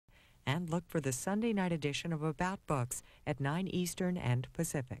and look for the Sunday night edition of About Books at 9 Eastern and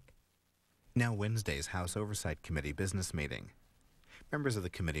Pacific. Now Wednesday's House Oversight Committee business meeting. Members of the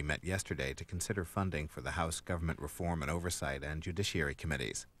committee met yesterday to consider funding for the House Government Reform and Oversight and Judiciary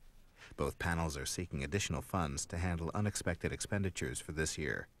Committees. Both panels are seeking additional funds to handle unexpected expenditures for this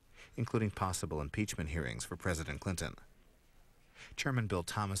year, including possible impeachment hearings for President Clinton. Chairman Bill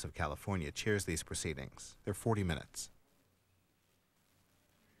Thomas of California chairs these proceedings. They're 40 minutes.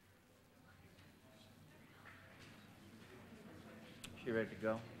 She ready to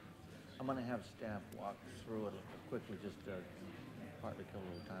go? I'm going to have staff walk through it quickly, just partly kill a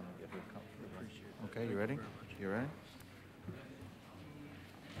little time and get her comfortable. Okay, you ready? You ready?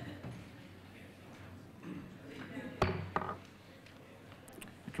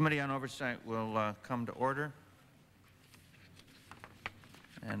 The Committee on Oversight will come to order.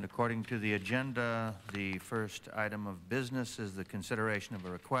 And according to the agenda, the first item of business is the consideration of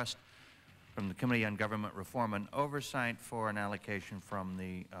a request from the Committee on Government Reform and Oversight for an allocation from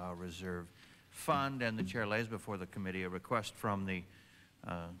the Reserve Fund. And the Chair lays before the committee a request from the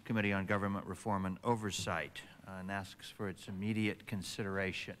Committee on Government Reform and Oversight and asks for its immediate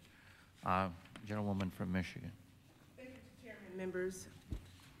consideration. Gentlewoman from Michigan. Thank you, Mr. Chairman, members.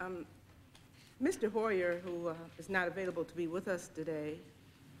 Mr. Hoyer, who is not available to be with us today,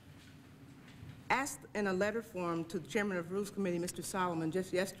 asked in a letter form to the Chairman of the Rules Committee, Mr. Solomon,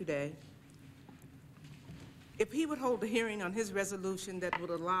 just yesterday, if he would hold a hearing on his resolution that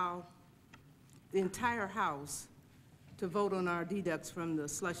would allow the entire House to vote on our deducts from the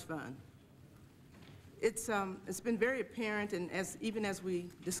slush fund. It's been very apparent, and even as we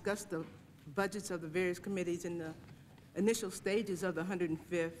discussed the budgets of the various committees in the initial stages of the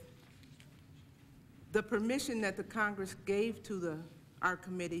 105th, the permission that the Congress gave to our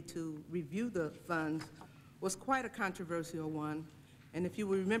committee to review the funds was quite a controversial one. And if you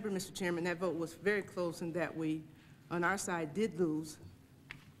will remember, Mr. Chairman, that vote was very close in that we, on our side, did lose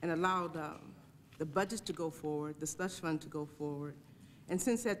and allowed the budgets to go forward, the slush fund to go forward. And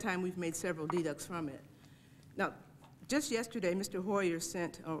since that time, we've made several deducts from it. Now, just yesterday, Mr. Hoyer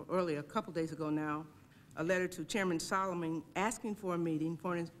sent, or earlier, a couple days ago now, a letter to Chairman Solomon asking for a meeting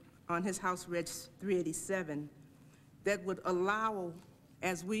on his House Reg 387 that would allow,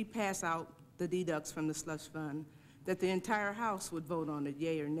 as we pass out the deducts from the slush fund, that the entire House would vote on it,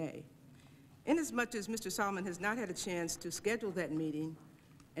 yea or nay. Inasmuch as Mr. Solomon has not had a chance to schedule that meeting,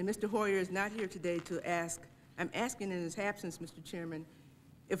 and Mr. Hoyer is not here today to ask, I'm asking in his absence, Mr. Chairman,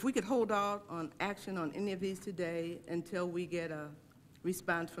 if we could hold out on action on any of these today until we get a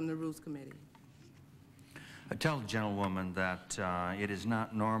response from the Rules Committee. I tell the gentlewoman that it is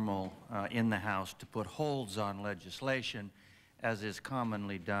not normal in the House to put holds on legislation, as is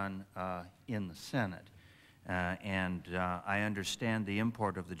commonly done in the Senate. I understand the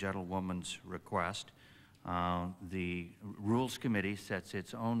import of the gentlewoman's request. The Rules Committee sets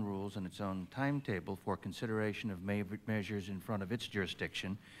its own rules and its own timetable for consideration of measures in front of its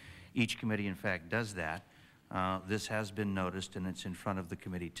jurisdiction. Each committee, in fact, does that. This has been noticed, and it's in front of the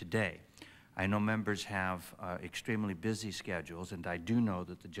committee today. I know members have extremely busy schedules, and I do know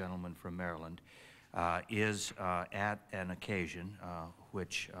that the gentleman from Maryland is at an occasion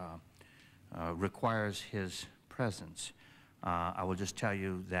which requires his presence. I will just tell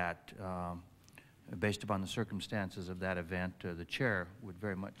you that based upon the circumstances of that event, the chair would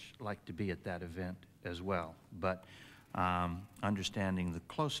very much like to be at that event as well. But understanding the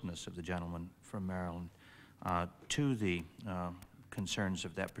closeness of the gentleman from Maryland to the concerns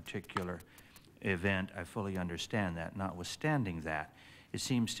of that particular event, I fully understand that. Notwithstanding that, it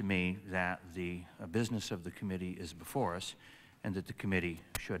seems to me that the business of the committee is before us and that the committee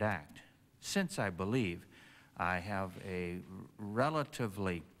should act. Since I believe I have a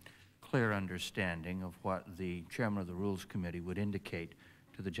relatively clear understanding of what the chairman of the Rules Committee would indicate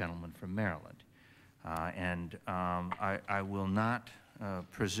to the gentleman from Maryland. I will not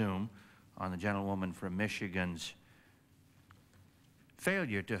presume on the gentlewoman from Michigan's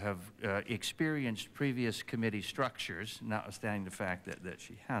failure to have experienced previous committee structures, notwithstanding the fact that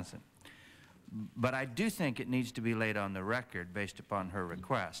she hasn't. But I do think it needs to be laid on the record, based upon her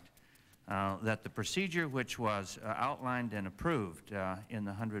request, that the procedure which was outlined and approved in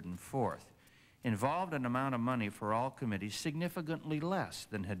the 104th involved an amount of money for all committees significantly less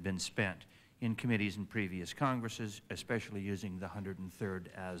than had been spent in committees in previous Congresses, especially using the 103rd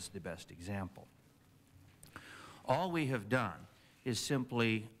as the best example. All we have done is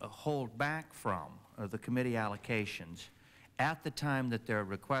simply hold back from the committee allocations at the time that they're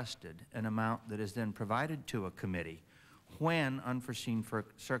requested, an amount that is then provided to a committee when unforeseen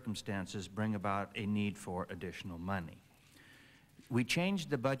circumstances bring about a need for additional money. We changed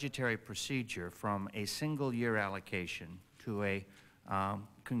the budgetary procedure from a single-year allocation to a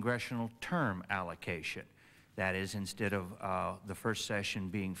congressional term allocation. That is, instead of the first session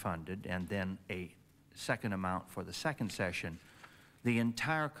being funded and then a second amount for the second session, the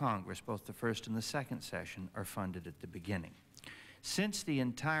entire Congress, both the first and the second session, are funded at the beginning. Since the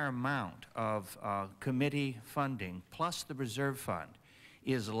entire amount of committee funding plus the reserve fund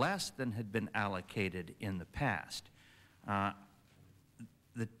is less than had been allocated in the past,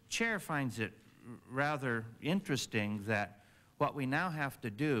 the chair finds it rather interesting that what we now have to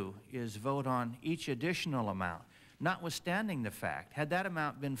do is vote on each additional amount, notwithstanding the fact, had that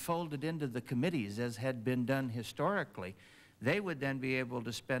amount been folded into the committees as had been done historically, they would then be able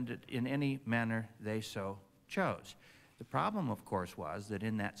to spend it in any manner they so chose. The problem, of course, was that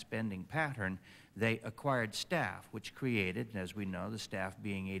in that spending pattern, they acquired staff, which created, as we know, the staff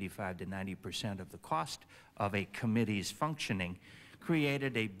being 85 to 90% of the cost of a committee's functioning,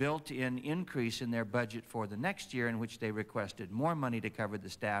 created a built-in increase in their budget for the next year in which they requested more money to cover the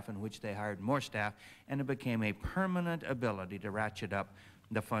staff, in which they hired more staff, and it became a permanent ability to ratchet up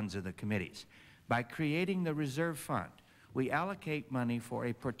the funds of the committees. By creating the reserve fund, we allocate money for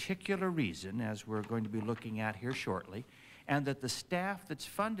a particular reason, as we're going to be looking at here shortly, and that the staff that's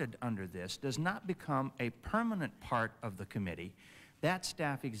funded under this does not become a permanent part of the committee. That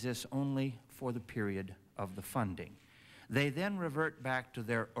staff exists only for the period of the funding. They then revert back to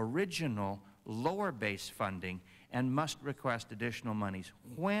their original lower base funding and must request additional monies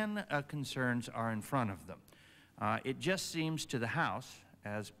when concerns are in front of them. It just seems to the House,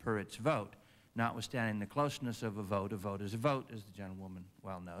 as per its vote, notwithstanding the closeness of a vote is a vote, as the gentlewoman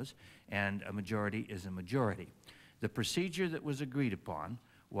well knows, and a majority is a majority. The procedure that was agreed upon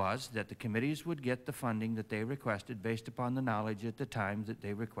was that the committees would get the funding that they requested based upon the knowledge at the time that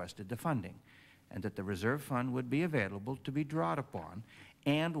they requested the funding, and that the reserve fund would be available to be drawn upon.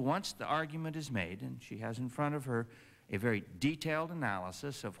 And once the argument is made, and she has in front of her a very detailed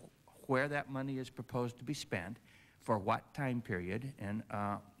analysis of where that money is proposed to be spent, for what time period, and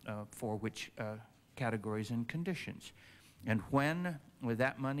for which categories and conditions. And when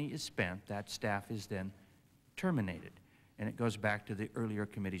that money is spent, that staff is then terminated, and it goes back to the earlier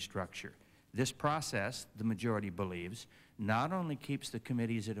committee structure. This process, the majority believes, not only keeps the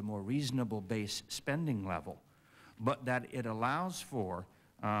committees at a more reasonable base spending level, but that it allows for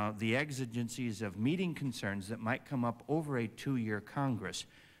the exigencies of meeting concerns that might come up over a two-year Congress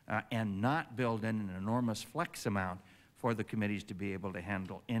and not build in an enormous flex amount for the committees to be able to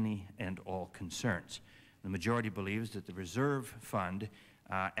handle any and all concerns. The majority believes that the reserve fund,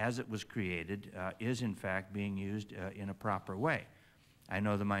 as it was created, is in fact being used in a proper way. I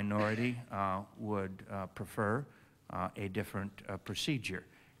know the minority would prefer a different procedure,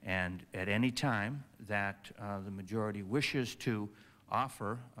 and at any time that the majority wishes to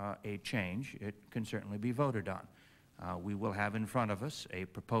offer a change, it can certainly be voted on. We will have in front of us a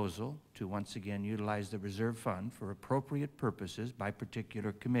proposal to once again utilize the reserve fund for appropriate purposes by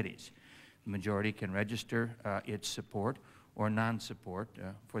particular committees. The majority can register its support or non-support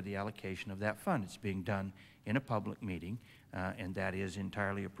for the allocation of that fund. It's being done in a public meeting, and that is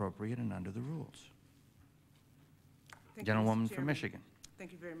entirely appropriate and under the rules. Gentlewoman from Michigan.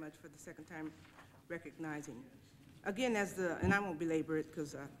 Thank you very much for the second time recognizing. Again, and I won't belabor it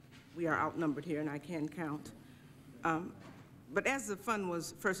because we are outnumbered here and I can count. But as the fund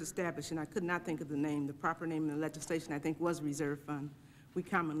was first established, and I could not think of the name, the proper name in the legislation, I think, was reserve fund. We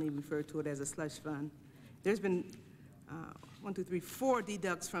commonly refer to it as a slush fund. There's been 4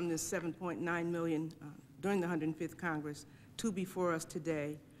 deducts from this $7.9 million during the 105th Congress, 2 before us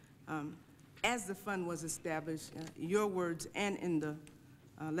today. As the fund was established, your words and in the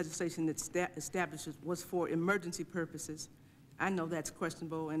legislation that establishes was for emergency purposes. I know that's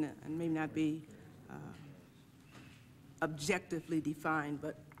questionable and may not be objectively defined,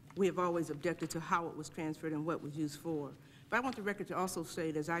 but we have always objected to how it was transferred and what it was used for. But I want the record to also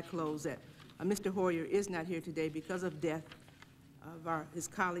state as I close that Mr. Hoyer is not here today because of death of his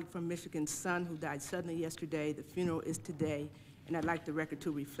colleague from Michigan's son who died suddenly yesterday. The funeral is today, and I'd like the record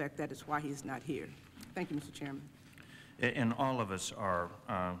to reflect that is why he is not here. Thank you, Mr. Chairman. And all of us are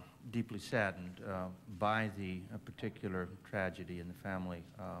deeply saddened by the particular tragedy in the family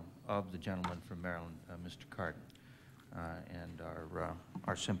of the gentleman from Maryland, Mr. Carden. And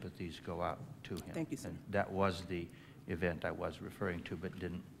our sympathies go out to him. Thank you, sir. And that was the event I was referring to, but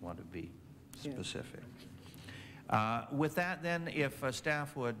didn't want to be specific. Yeah. With that, then, if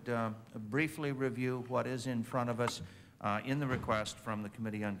staff would briefly review what is in front of us in the request from the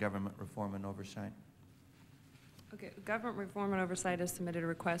Committee on Government Reform and Oversight. Okay, Government Reform and Oversight has submitted a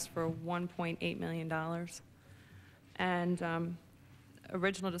request for $1.8 million. And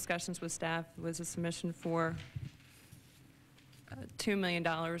original discussions with staff was a submission for $2 million,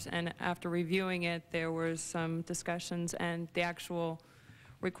 and after reviewing it, there was some discussions, and the actual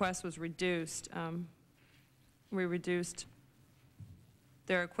request was reduced. We reduced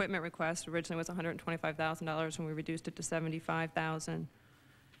their equipment request. Originally was $125,000, and we reduced it to $75,000.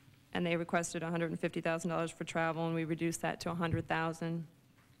 And they requested $150,000 for travel, and we reduced that to $100,000.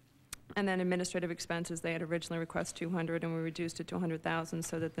 And then administrative expenses, they had originally requested $200,000, and we reduced it to $100,000,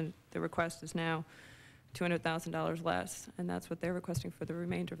 so that the request is now $200,000 less, and that's what they're requesting for the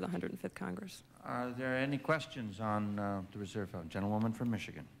remainder of the 105th Congress. Are there any questions on the reserve fund? Gentlewoman from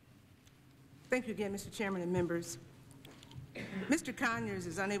Michigan. Thank you again, Mr. Chairman and members. Mr. Conyers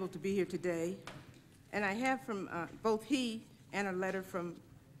is unable to be here today, and I have from both he and a letter from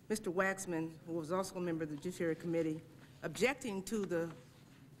Mr. Waxman, who was also a member of the Judiciary Committee, objecting to the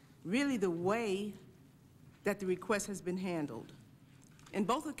way that the request has been handled. In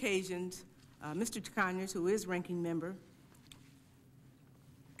both occasions, Mr. Conyers, who is ranking member,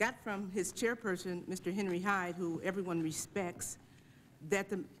 got from his chairperson, Mr. Henry Hyde, who everyone respects, that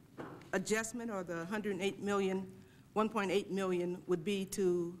the adjustment or the $1.8 million would be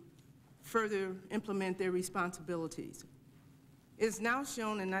to further implement their responsibilities. It is now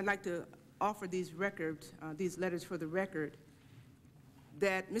shown, and I'd like to offer these records, these letters for the record,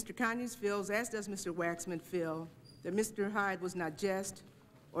 that Mr. Conyers feels, as does Mr. Waxman feel, that Mr. Hyde was not just,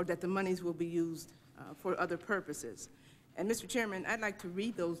 or that the monies will be used for other purposes. And Mr. Chairman, I'd like to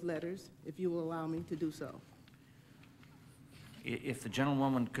read those letters, if you will allow me to do so. If the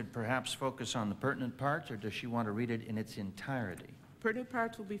gentlewoman could perhaps focus on the pertinent parts, or does she want to read it in its entirety? Pertinent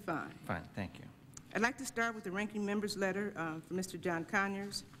parts will be fine. Fine, thank you. I'd like to start with the ranking member's letter from Mr. John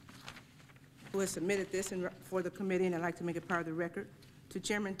Conyers, who has submitted this for the committee, and I'd like to make it part of the record. To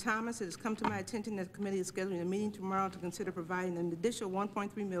Chairman Thomas, it has come to my attention that the committee is scheduling a meeting tomorrow to consider providing an additional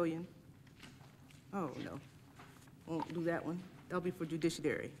 $1.3 million. Oh, no. Won't do that one. That'll be for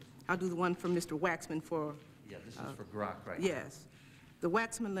judiciary. I'll do the one from Mr. Waxman for... Yeah, this is for Grok, right? Yes. The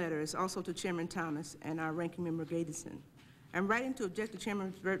Waxman letter is also to Chairman Thomas and our ranking member Gateson. I'm writing to object to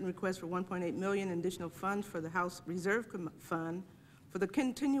Chairman Burton's request for $1.8 million in additional funds for the House Reserve Fund for the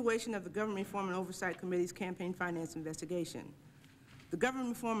continuation of the Government Reform and Oversight Committee's campaign finance investigation. The Government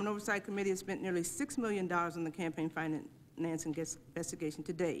Reform and Oversight Committee has spent nearly $6 million on the campaign finance investigation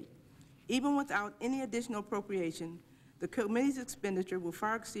to date. Even without any additional appropriation, the committee's expenditure will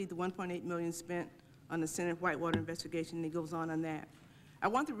far exceed the $1.8 million spent on the Senate Whitewater investigation, and he goes on that. I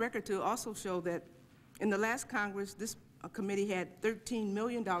want the record to also show that in the last Congress, this committee had $13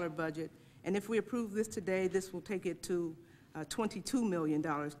 million budget, and if we approve this today, this will take it to $22 million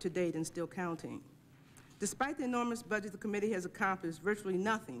to date and still counting. Despite the enormous budget the committee has accomplished virtually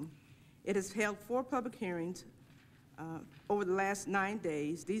nothing, it has held 4 public hearings over the last 9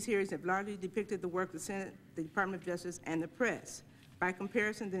 days. These hearings have largely depicted the work of the Senate, the Department of Justice, and the press. By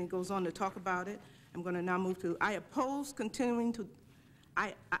comparison, then he goes on to talk about it. I'm going to now move to, while I oppose continuing to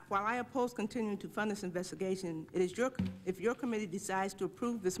fund this investigation, it is if your committee decides to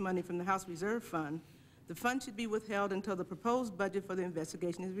approve this money from the House Reserve Fund, the fund should be withheld until the proposed budget for the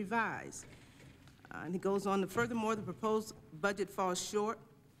investigation is revised. And he goes on to, furthermore, the proposed budget falls short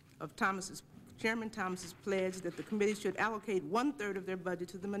of Chairman Thomas's pledge that the committee should allocate 1/3 of their budget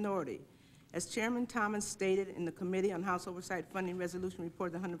to the minority. As Chairman Thomas stated in the Committee on House Oversight Funding Resolution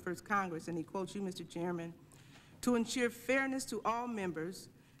Report of the 101st Congress, and he quotes you, Mr. Chairman, to ensure fairness to all members,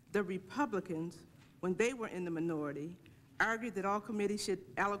 the Republicans, when they were in the minority, argued that all committees should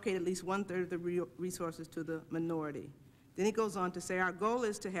allocate at least 1/3 of the resources to the minority. Then he goes on to say, our goal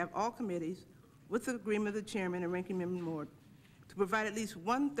is to have all committees, with the agreement of the chairman and ranking member Moore, to provide at least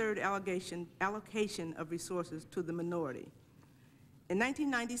 1/3 allocation of resources to the minority. In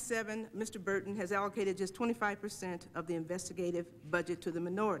 1997, Mr. Burton has allocated just 25% of the investigative budget to the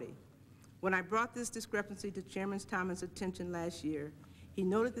minority. When I brought this discrepancy to Chairman Thomas' attention last year, he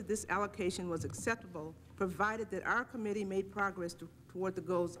noted that this allocation was acceptable, provided that our committee made progress toward the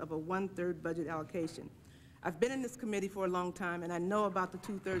goals of a 1/3 budget allocation. I've been in this committee for a long time, and I know about the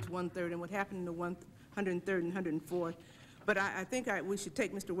 2/3, 1/3, and what happened in the 103rd and 104th. But I think we should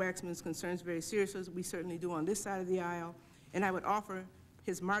take Mr. Waxman's concerns very seriously, as we certainly do on this side of the aisle. And I would offer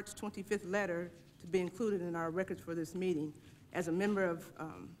his March 25th letter to be included in our records for this meeting. As a member of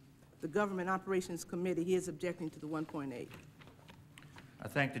the Government Operations Committee, he is objecting to the 1.8. I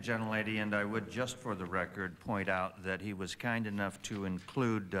thank the gentlelady, and I would, just for the record, point out that he was kind enough to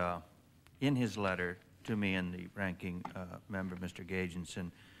include in his letter to me and the ranking member, Mr.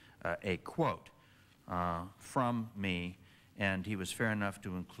 Gagenson, a quote from me, and he was fair enough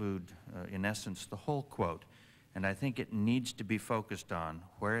to include, in essence, the whole quote. And I think it needs to be focused on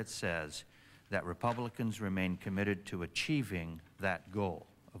where it says that Republicans remain committed to achieving that goal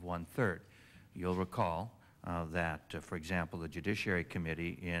of 1/3. You'll recall that, for example, the Judiciary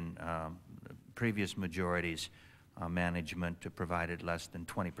Committee in previous majorities management provided less than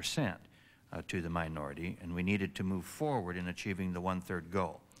 20% to the minority, and we needed to move forward in achieving the 1/3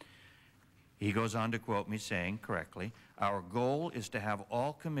 goal. He goes on to quote me saying, correctly, "Our goal is to have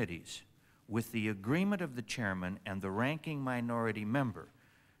all committees, with the agreement of the chairman and the ranking minority member,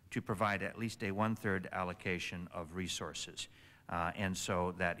 to provide at least a 1/3 allocation of resources." And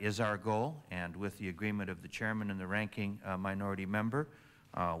so that is our goal, and with the agreement of the chairman and the ranking minority member,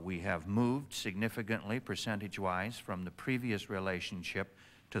 we have moved significantly percentage-wise from the previous relationship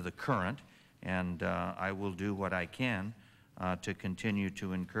to the current, and I will do what I can to continue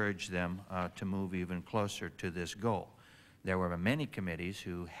to encourage them to move even closer to this goal. There were many committees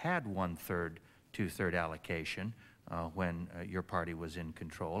who had 1/3, 2/3 allocation when your party was in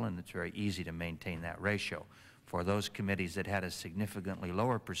control, and it's very easy to maintain that ratio. For those committees that had a significantly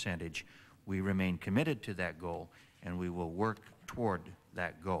lower percentage, we remain committed to that goal, and we will work toward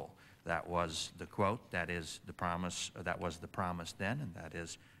that goal. That was the quote, that is the promise, that was the promise then, and that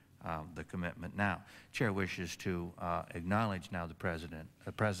is the commitment now. Chair wishes to acknowledge now the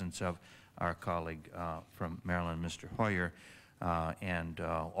presence of our colleague from Maryland, Mr. Hoyer, and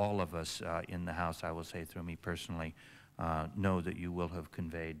all of us in the House, I will say through me personally, know that you will have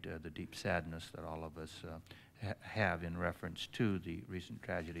conveyed the deep sadness that all of us have in reference to the recent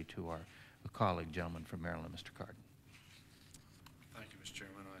tragedy to our colleague, gentleman from Maryland, Mr. Cardin. Thank you, Mr.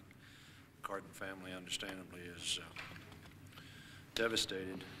 Chairman. The Cardin family, understandably, is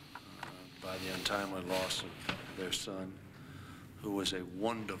devastated by the untimely loss of their son, who was a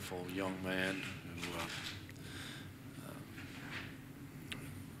wonderful young man who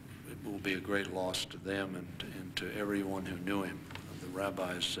it will be a great loss to them and to everyone who knew him. The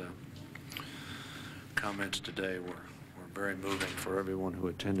rabbi's comments today were very moving for everyone who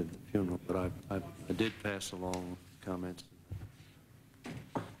attended the funeral, but I did pass along comments.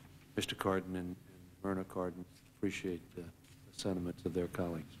 Mr. Cardin and Myrna Cardin appreciate the sentiments of their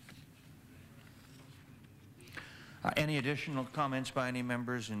colleagues. Any additional comments by any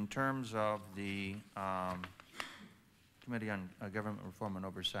members in terms of the Committee on Government Reform and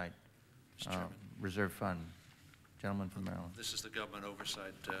Oversight Reserve Fund? Gentleman from Maryland. This is the government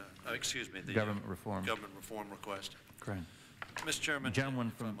oversight, excuse me, the government reform request. Correct. Mr. Chairman. The gentleman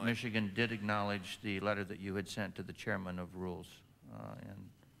from Michigan did acknowledge the letter that you had sent to the chairman of Rules.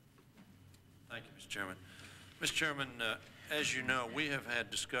 Thank you, Mr. Chairman. Mr. Chairman, as you know, we have had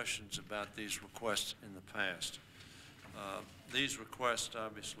discussions about these requests in the past. These requests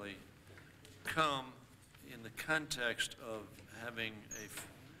obviously come in the context of having a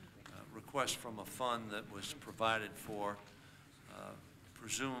request from a fund that was provided for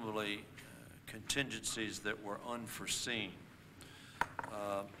presumably contingencies that were unforeseen.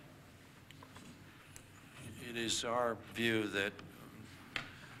 It is our view that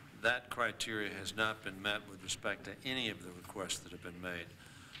that criteria has not been met with respect to any of the requests that have been made.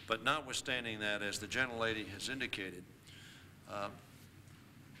 But notwithstanding that, as the gentlelady has indicated,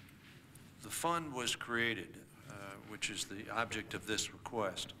 the fund was created, which is the object of this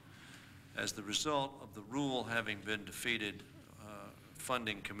request, as the result of the rule having been defeated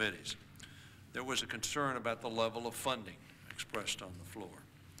funding committees. There was a concern about the level of funding expressed on the floor.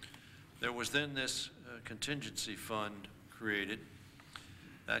 There was then this contingency fund created.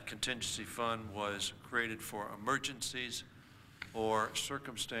 That contingency fund was created for emergencies or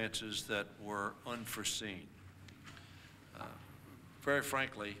circumstances that were unforeseen. Very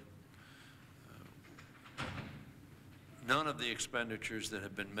frankly, none of the expenditures that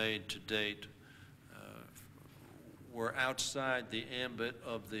have been made to date were outside the ambit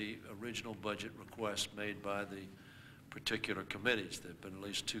of the original budget request made by the particular committees. There have been at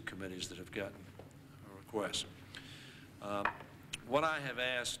least 2 committees that have gotten a request. What I have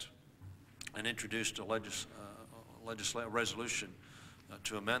asked and introduced a resolution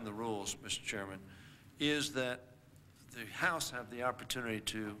to amend the rules, Mr. Chairman, is that the House have the opportunity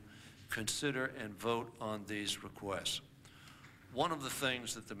to consider and vote on these requests. One of the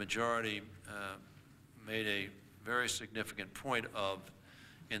things that the majority made a very significant point of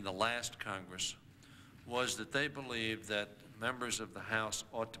in the last Congress was that they believed that members of the House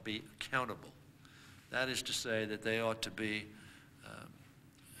ought to be accountable. That is to say that they ought to be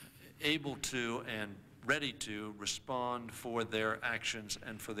able to and ready to respond for their actions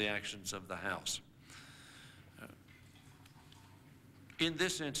and for the actions of the House. In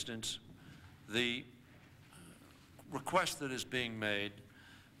this instance, the request that is being made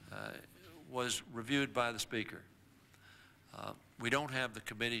was reviewed by the Speaker. We don't have the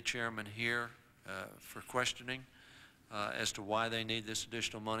committee chairman here for questioning as to why they need this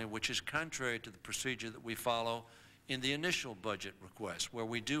additional money, which is contrary to the procedure that we follow in the initial budget request, where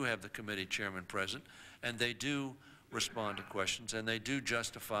we do have the committee chairman present, and they do respond to questions, and they do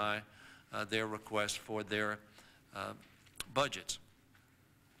justify their request for their budgets.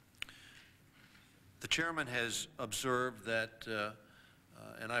 The chairman has observed that,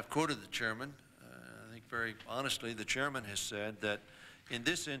 and I've quoted the chairman, I think very honestly, the chairman has said that in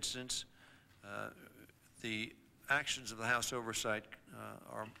this instance, the actions of the House Oversight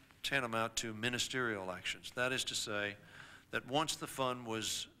are tantamount to ministerial actions. That is to say that once the fund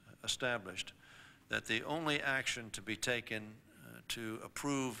was established, that the only action to be taken to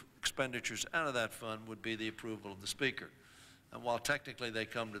approve expenditures out of that fund would be the approval of the Speaker. And while technically they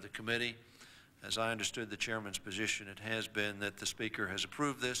come to the committee, as I understood the chairman's position, it has been that the Speaker has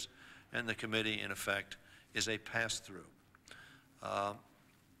approved this and the committee, in effect, is a pass-through. I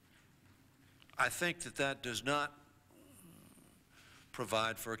think that that does not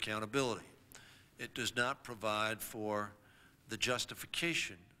provide for accountability. It does not provide for the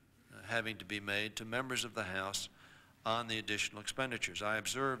justification having to be made to members of the House on the additional expenditures. I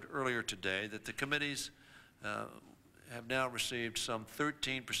observed earlier today that the committees have now received some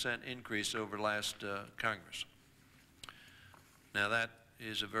 13% increase over last Congress. Now that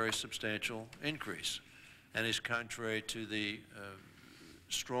is a very substantial increase and is contrary to the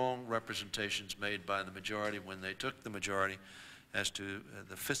strong representations made by the majority when they took the majority as to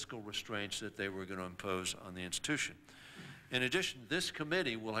the fiscal restraints that they were going to impose on the institution. In addition, this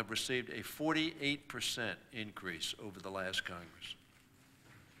committee will have received a 48% increase over the last Congress.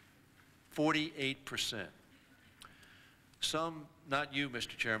 48%. Some, not you,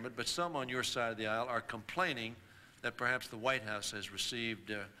 Mr. Chairman, but some on your side of the aisle are complaining that perhaps the White House has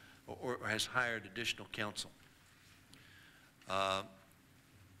received or has hired additional counsel.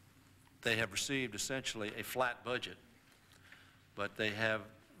 They have received essentially a flat budget, but they have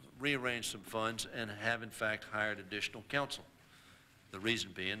rearranged some funds and have in fact hired additional counsel. The reason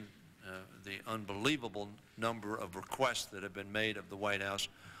being the unbelievable number of requests that have been made of the White House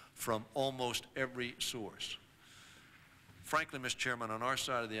from almost every source. Frankly, Mr. Chairman, on our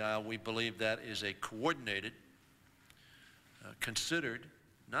side of the aisle, we believe that is a coordinated, considered,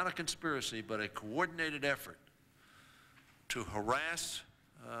 not a conspiracy, but a coordinated effort to harass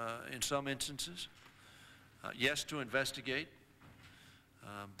in some instances, yes, to investigate,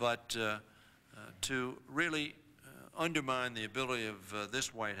 but to really undermine the ability of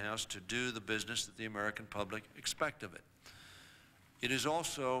this White House to do the business that the American public expect of it. It is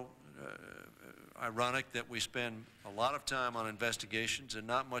also ironic that we spend a lot of time on investigations and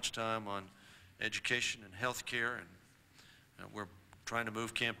not much time on education and health care, and we're trying to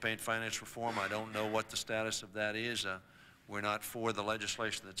move campaign finance reform. I don't know what the status of that is. We're not for the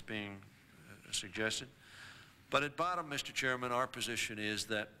legislation that's being suggested. But at bottom, Mr. Chairman, our position is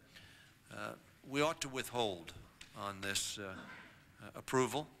that we ought to withhold on this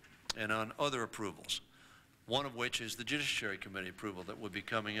approval and on other approvals, one of which is the Judiciary Committee approval that will be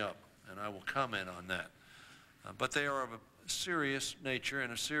coming up, and I will comment on that. But they are of a serious nature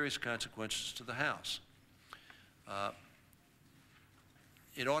and of serious consequences to the House.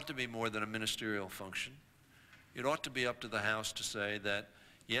 It ought to be more than a ministerial function. It ought to be up to the House to say that,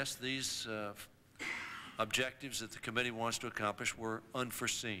 yes, these objectives that the committee wants to accomplish were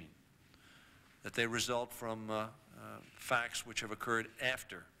unforeseen, that they result from facts which have occurred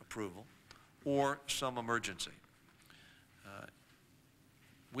after approval or some emergency.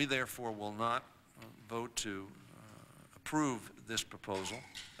 We therefore will not vote to approve this proposal.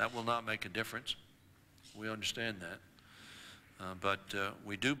 That will not make a difference. We understand that. But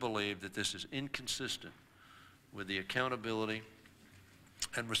we do believe that this is inconsistent with the accountability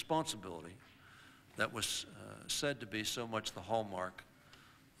and responsibility that was said to be so much the hallmark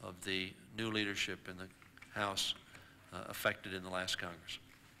of the new leadership in the House affected in the last Congress.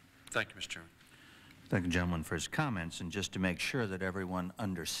 Thank you, Mr. Chairman. Thank the gentleman for his comments. And just to make sure that everyone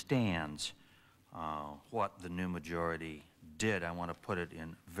understands what the new majority did, I want to put it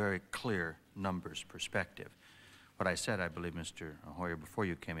in very clear numbers perspective. What I said, I believe, Mr. Hoyer, before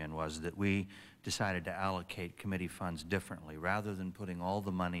you came in, was that we decided to allocate committee funds differently. Rather than putting all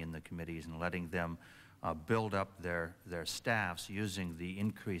the money in the committees and letting them build up their staffs, using the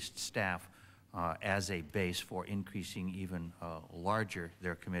increased staff as a base for increasing even larger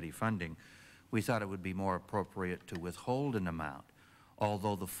their committee funding, we thought it would be more appropriate to withhold an amount.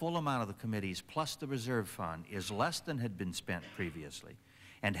 Although the full amount of the committees plus the reserve fund is less than had been spent previously,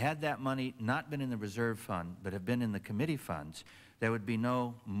 and had that money not been in the reserve fund but have been in the committee funds, there would be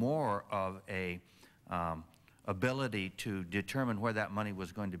no more of a ability to determine where that money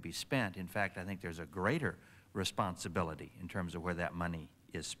was going to be spent. In fact, I think there's a greater responsibility in terms of where that money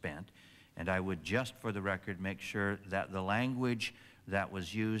is spent. And I would just for the record make sure that the language that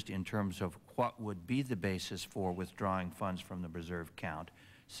was used in terms of what would be the basis for withdrawing funds from the reserve account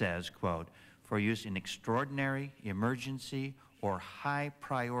says, quote, for use in extraordinary, emergency, or high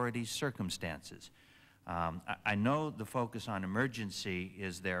priority circumstances. I know the focus on emergency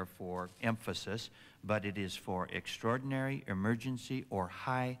is there for emphasis, but it is for extraordinary, emergency, or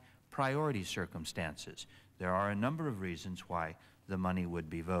high priority circumstances. There are a number of reasons why the money would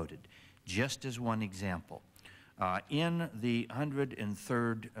be voted. Just as one example, in the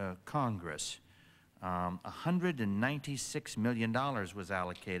 103rd Congress, $196 million was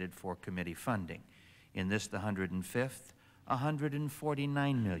allocated for committee funding. In this, the 105th,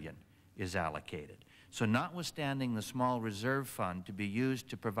 $149 million is allocated. So notwithstanding the small reserve fund to be used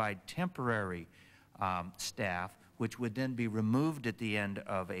to provide temporary staff, which would then be removed at the end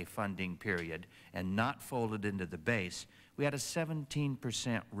of a funding period and not folded into the base, we had a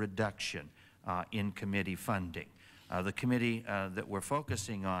 17% reduction in committee funding. The committee that we're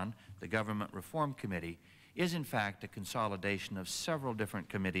focusing on, the Government Reform Committee, is in fact a consolidation of several different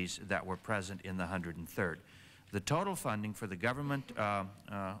committees that were present in the 103rd. The total funding for the Government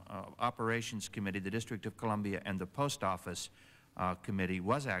Operations Committee, the District of Columbia, and the Post Office Committee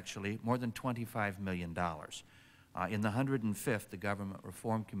was actually more than $25 million. In the 105th, the Government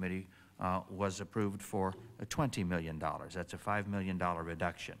Reform Committee was approved for $20 million. That's a $5 million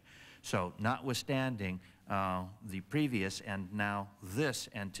reduction. So notwithstanding the previous and now this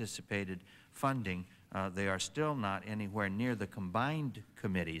anticipated funding, they are still not anywhere near the combined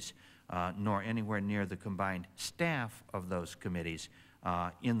committees nor anywhere near the combined staff of those committees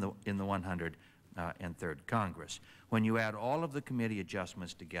in the 103rd Congress. When you add all of the committee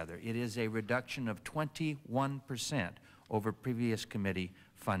adjustments together, it is a reduction of 21% over previous committee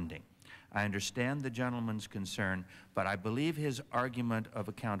funding. I understand the gentleman's concern, but I believe his argument of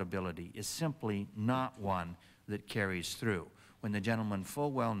accountability is simply not one that carries through when the gentleman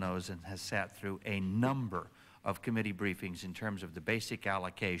full well knows and has sat through a number of committee briefings in terms of the basic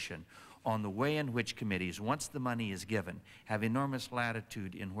allocation on the way in which committees, once the money is given, have enormous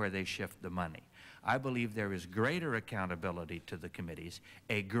latitude in where they shift the money. I believe there is greater accountability to the committees,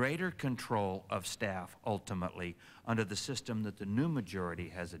 a greater control of staff ultimately under the system that the new majority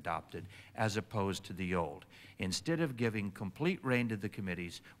has adopted as opposed to the old. Instead of giving complete rein to the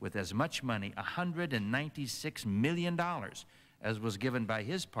committees with as much money, $196 million, as was given by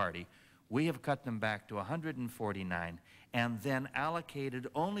his party, we have cut them back to 149 and then allocated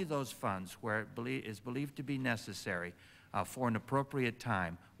only those funds where it is believed to be necessary for an appropriate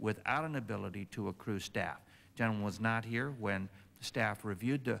time without an ability to accrue staff. The gentleman was not here when staff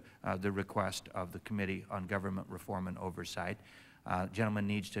reviewed the request of the Committee on Government Reform and Oversight. Gentleman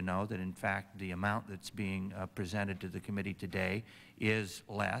needs to know that, in fact, the amount that's being presented to the committee today is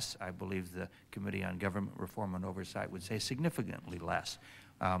less. I believe the Committee on Government Reform and Oversight would say significantly less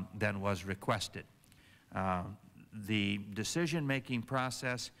than was requested. The decision-making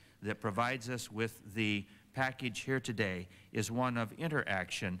process that provides us with the package here today is one of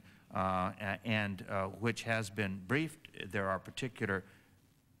interaction and which has been briefed. There are particular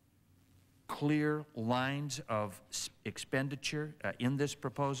clear lines of expenditure in this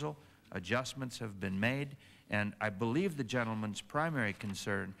proposal. Adjustments have been made, and I believe the gentleman's primary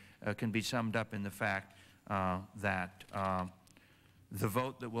concern can be summed up in the fact that the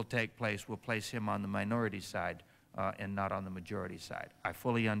vote that will take place will place him on the minority side and not on the majority side. I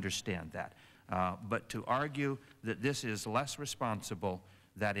fully understand that. But to argue that this is less responsible,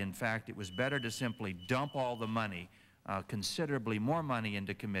 that in fact it was better to simply dump all the money, considerably more money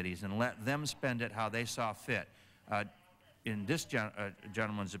into committees and let them spend it how they saw fit, in this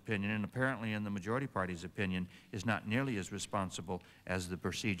gentleman's opinion, and apparently in the majority party's opinion, is not nearly as responsible as the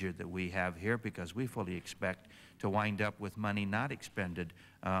procedure that we have here, because we fully expect to wind up with money not expended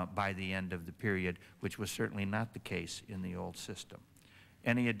by the end of the period, which was certainly not the case in the old system.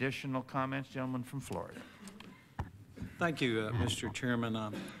 Any additional comments, gentleman from Florida? Thank you, Mr. Chairman.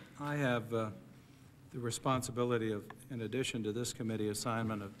 I have the responsibility of, in addition to this committee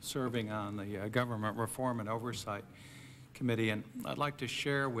assignment, of serving on the Government Reform and Oversight Committee, and I'd like to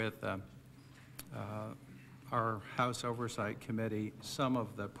share with our House Oversight Committee some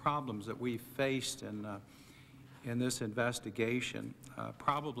of the problems that we faced in this investigation.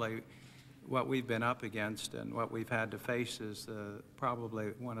 Probably what we've been up against and what we've had to face is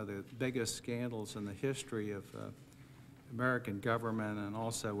probably one of the biggest scandals in the history of American government and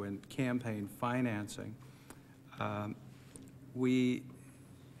also in campaign financing. we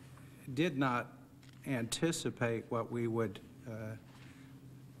did not anticipate what we would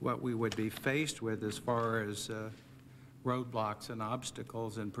be faced with as far as roadblocks and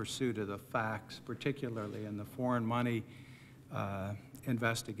obstacles in pursuit of the facts, particularly in the foreign money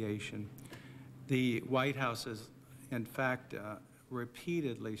investigation. The White House has, in fact,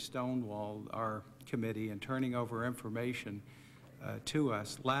 repeatedly stonewalled our committee in turning over information to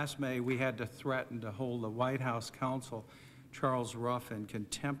us. Last May, we had to threaten to hold the White House counsel, Charles Ruff, in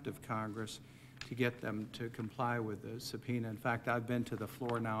contempt of Congress to get them to comply with the subpoena. In fact, I've been to the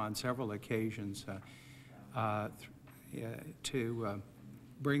floor now on several occasions to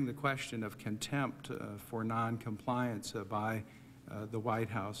bring the question of contempt for noncompliance by the White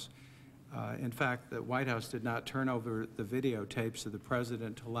House. In fact, the White House did not turn over the videotapes of the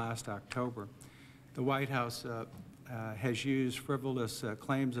President until last October. The White House has used frivolous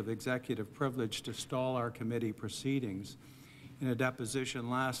claims of executive privilege to stall our committee proceedings. In a deposition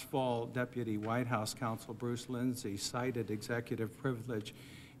last fall, Deputy White House Counsel Bruce Lindsay cited executive privilege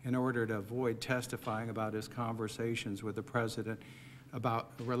in order to avoid testifying about his conversations with the President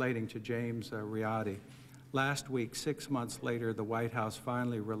relating to James Riotti. Last week, 6 months later, the White House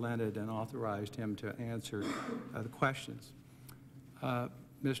finally relented and authorized him to answer the questions.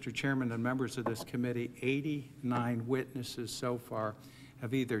 Mr. Chairman and members of this committee, 89 witnesses so far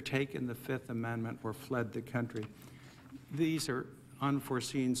have either taken the Fifth Amendment or fled the country. These are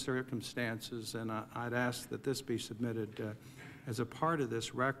unforeseen circumstances, and I'd ask that this be submitted as a part of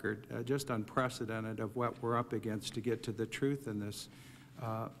this record, just unprecedented of what we're up against to get to the truth in this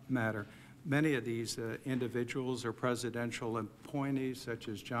matter. Many of these individuals are presidential appointees, such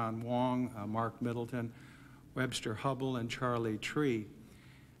as John Wong, Mark Middleton, Webster Hubbell, and Charlie Tree.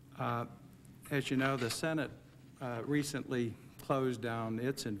 As you know, the Senate recently closed down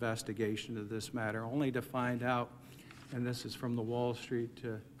its investigation of this matter, only to find out, and this is from the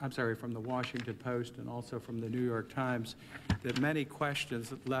from the Washington Post and also from the New York Times, that many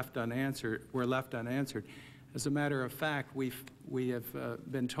questions were left unanswered. As a matter of fact, we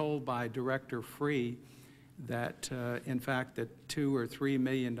have been told by Director Free that, in fact, that $2 or $3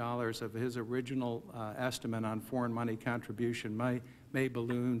 million of his original estimate on foreign money contribution may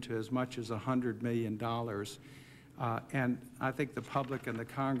balloon to as much as $100 million. And I think the public and the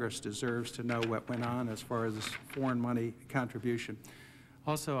Congress deserves to know what went on as far as this foreign money contribution.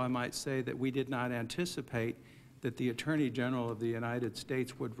 Also, I might say that we did not anticipate that the Attorney General of the United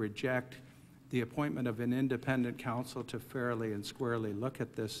States would reject the appointment of an independent counsel to fairly and squarely look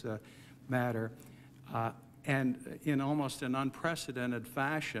at this matter. And in almost an unprecedented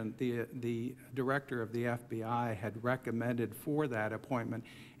fashion, the director of the FBI had recommended for that appointment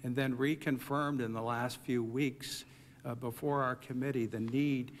and then reconfirmed in the last few weeks before our committee the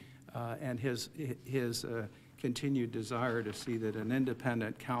need and his continued desire to see that an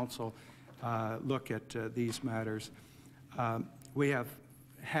independent counsel look at these matters. We have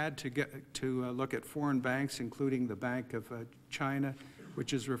had to look at foreign banks, including the Bank of China,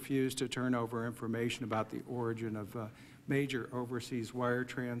 which has refused to turn over information about the origin of major overseas wire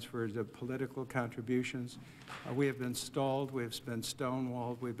transfers of political contributions. We have been stalled, we have been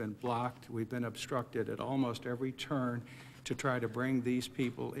stonewalled, we've been blocked, we've been obstructed at almost every turn to try to bring these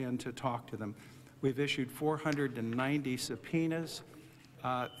people in to talk to them. We've issued 490 subpoenas.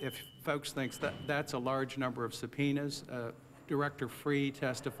 If folks think that's a large number of subpoenas, Director Free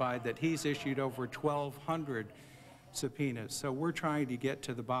testified that he's issued over 1,200 subpoenas. So we're trying to get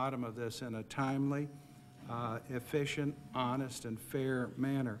to the bottom of this in a timely, efficient, honest, and fair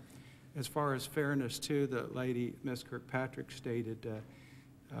manner. As far as fairness, too, the lady, Ms. Kirkpatrick, stated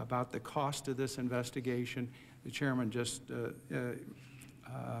about the cost of this investigation. The chairman just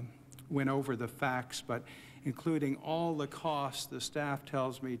went over the facts, but including all the costs, the staff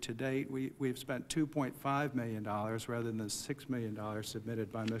tells me to date, we've spent $2.5 million rather than the $6 million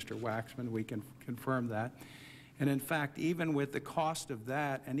submitted by Mr. Waxman. We can confirm that. And in fact, even with the cost of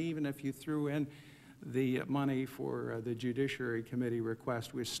that, and even if you threw in the money for the Judiciary Committee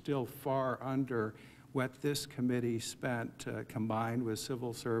request, we're still far under what this committee spent combined with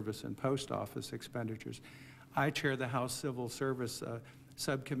civil service and post office expenditures. I chair the House Civil Service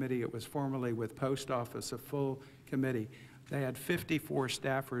Subcommittee. It was formerly with Post Office, a full committee. They had 54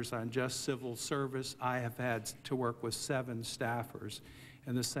 staffers on just civil service. I have had to work with 7 staffers,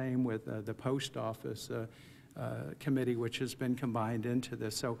 and the same with the Post Office committee, which has been combined into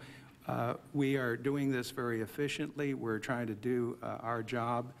this. So we are doing this very efficiently. We're trying to do our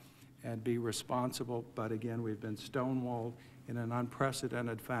job and be responsible, but again, we've been stonewalled in an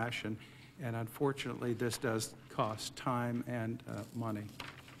unprecedented fashion, and unfortunately, this does cost time and money.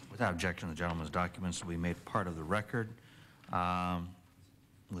 Without objection, the gentleman's documents will be made part of the record.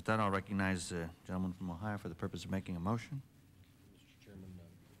 With that, I'll recognize the gentleman from Ohio for the purpose of making a motion. Mr. Chairman,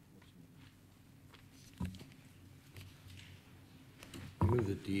 I move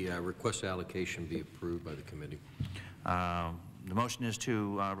that the request allocation be approved by the committee. The motion is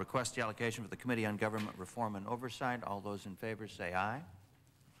to request the allocation for the Committee on Government Reform and Oversight. All those in favor say aye.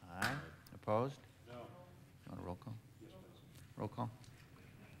 Aye. Opposed? No. You want a roll call? Yes, please. Roll call.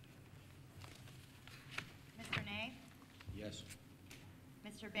 Mr. Ney? Yes.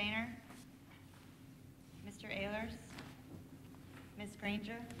 Mr. Boehner? Mr. Ehlers? Ms.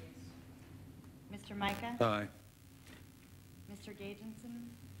 Granger? Mr. Micah? Aye. Mr.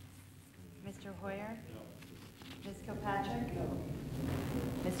 Gagenson? Mr. Hoyer? Ms. Kilpatrick?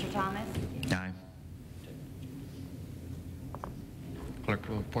 Mr. Thomas? Aye. Clerk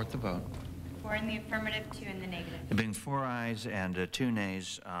will report the vote. 4 in the affirmative, 2 in the negative. There being 4 ayes and 2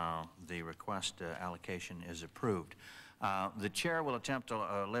 nays, the request allocation is approved. The chair will attempt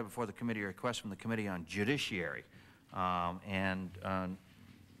to lay before the committee a request from the Committee on Judiciary. My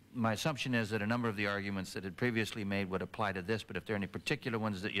assumption is that a number of the arguments that had previously made would apply to this, but if there are any particular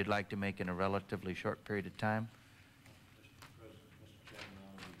ones that you'd like to make in a relatively short period of time?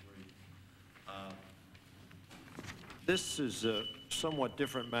 This is a somewhat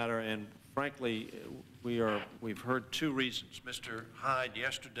different matter, and frankly, we've heard 2 reasons. Mr. Hyde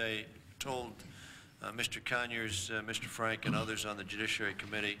yesterday told Mr. Conyers, Mr. Frank, and others on the Judiciary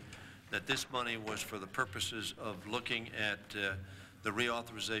Committee that this money was for the purposes of looking at the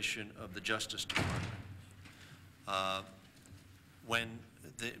reauthorization of the Justice Department. When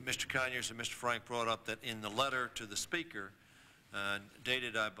Mr. Conyers and Mr. Frank brought up that in the letter to the Speaker,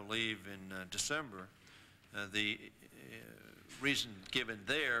 dated, I believe, in December, the reason given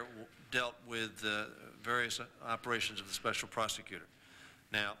there dealt with various operations of the Special Prosecutor.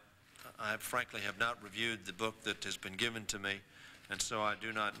 Now, I frankly have not reviewed the book that has been given to me, and so I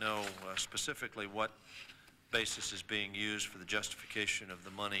do not know specifically what basis is being used for the justification of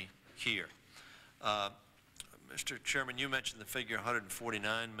the money here. Mr. Chairman, you mentioned the figure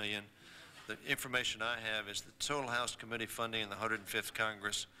 $149 million. The information I have is the total House Committee funding in the 105th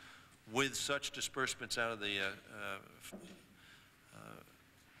Congress with such disbursements out of the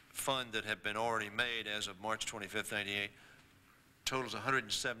fund that have been already made as of March 25th, 98, totals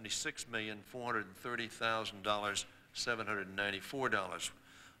 $176,430,794,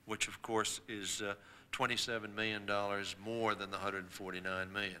 which of course is $27 million more than the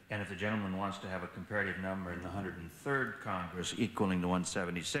 $149 million. And if the gentleman wants to have a comparative number in the 103rd Congress equaling the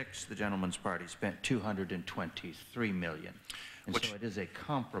 176, the gentleman's party spent $223 million. And so it is a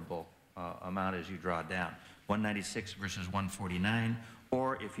comparable amount as you draw down. 196 versus 149,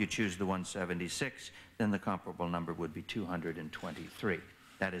 or if you choose the 176, then the comparable number would be 223.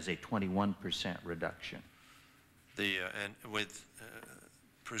 That is a 21% reduction. And with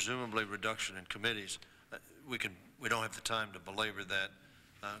presumably reduction in committees, we don't have the time to belabor that.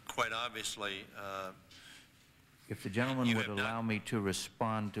 Quite obviously, if the gentleman would allow me to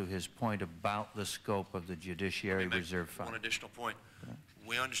respond to his point about the scope of the Judiciary Reserve Fund. One additional point.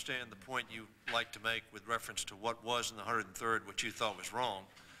 We understand the point you like to make with reference to what was in the 103rd, which you thought was wrong,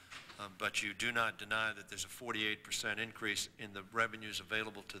 but you do not deny that there's a 48% increase in the revenues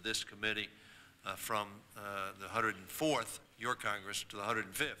available to this committee from the 104th, your Congress, to the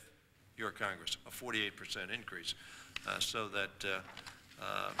 105th, your Congress, a 48% increase, so that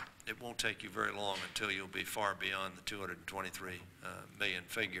it won't take you very long until you'll be far beyond the 223 million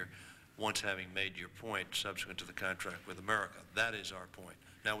figure, once having made your point subsequent to the contract with America. That is our point.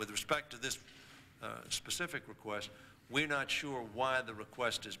 Now, with respect to this specific request, we're not sure why the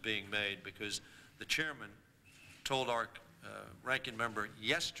request is being made, because the chairman told our ranking member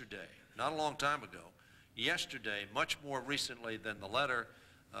yesterday, not a long time ago, yesterday, much more recently than the letter,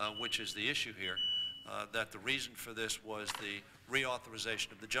 which is the issue here, that the reason for this was the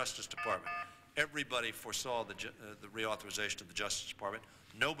reauthorization of the Justice Department. Everybody foresaw the reauthorization of the Justice Department.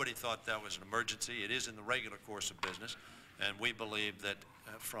 Nobody thought that was an emergency. It is in the regular course of business, and we believe that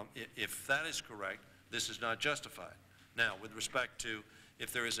if that is correct, this is not justified. Now, with respect to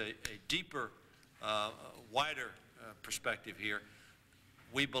if there is a deeper, wider perspective here,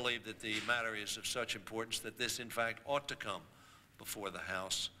 we believe that the matter is of such importance that this, in fact, ought to come before the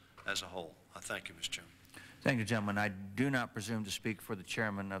House as a whole. I thank you, Mr. Chairman. Thank you, gentlemen. I do not presume to speak for the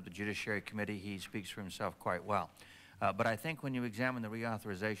chairman of the Judiciary Committee. He speaks for himself quite well. But I think when you examine the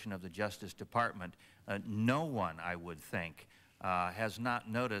reauthorization of the Justice Department, no one, I would think, has not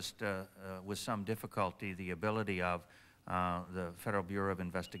noticed with some difficulty the ability of the Federal Bureau of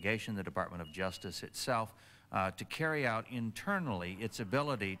Investigation, the Department of Justice itself, to carry out internally its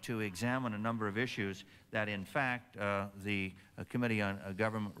ability to examine a number of issues that, in fact, the Committee on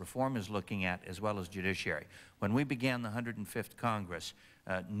Government Reform is looking at, as well as Judiciary. When we began the 105th Congress,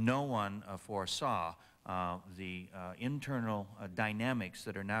 no one foresaw the internal dynamics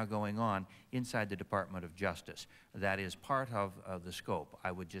that are now going on inside the Department of Justice. That is part of the scope.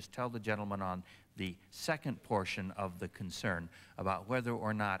 I would just tell the gentleman on the second portion of the concern about whether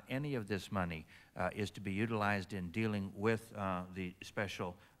or not any of this money is to be utilized in dealing with the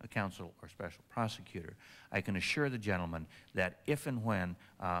special counsel or special prosecutor. I can assure the gentleman that if and when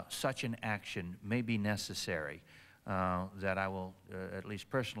such an action may be necessary, that I will at least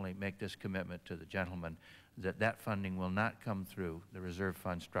personally make this commitment to the gentleman that that funding will not come through the reserve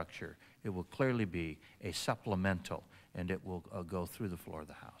fund structure. It will clearly be a supplemental, and it will go through the floor of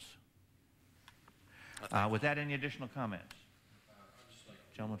the House. With that, any additional comments?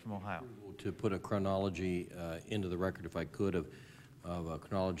 Gentleman from Ohio. To put a chronology into the record, if I could, of a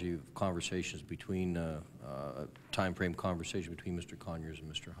chronology of conversations between, time frame conversation between Mr. Conyers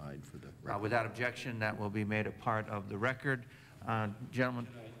and Mr. Hyde for the record. Without objection, that will be made a part of the record. Gentlemen.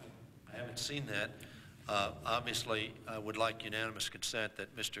 I haven't seen that. Obviously, I would like unanimous consent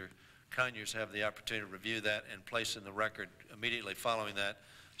that Mr. Conyers have the opportunity to review that and place in the record immediately following that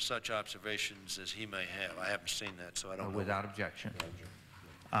such observations as he may have. I haven't seen that, so I don't know. Without objection.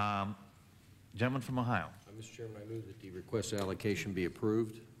 Gentleman from Ohio. Mr. Chairman, I move that the request allocation be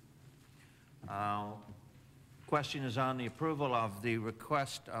approved. Question is on the approval of the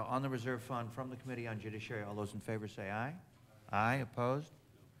request on the reserve fund from the Committee on Judiciary. All those in favor say aye. Aye. Opposed?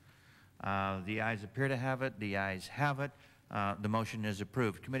 The ayes appear to have it. The ayes have it. The motion is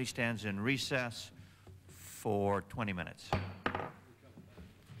approved. Committee stands in recess for 20 minutes.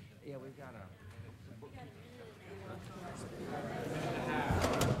 Yeah, we've got a...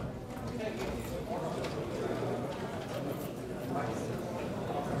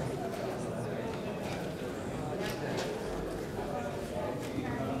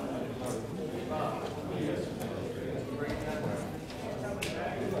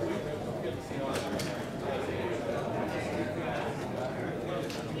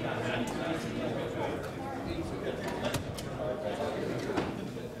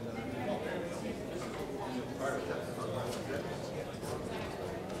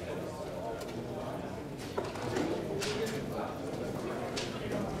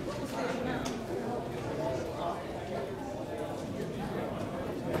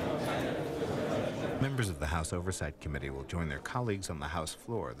 Members of the House Oversight Committee will join their colleagues on the House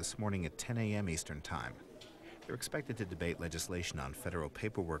floor this morning at 10 a.m. Eastern Time. They're expected to debate legislation on federal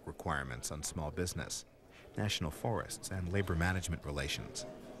paperwork requirements on small business, national forests, and labor management relations.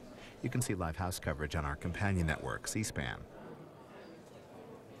 You can see live House coverage on our companion network, C-SPAN.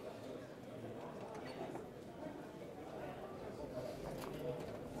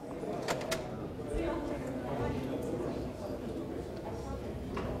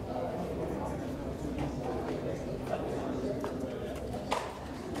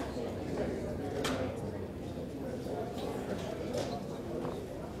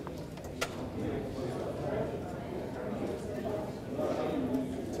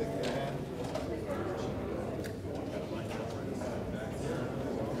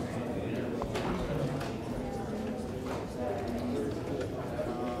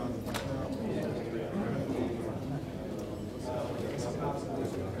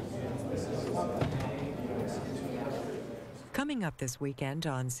 Coming up this weekend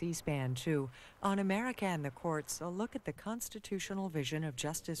on C-SPAN 2, On America and the Courts, a look at the constitutional vision of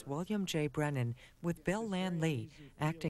Justice William J. Brennan with Bill Land Lee, acting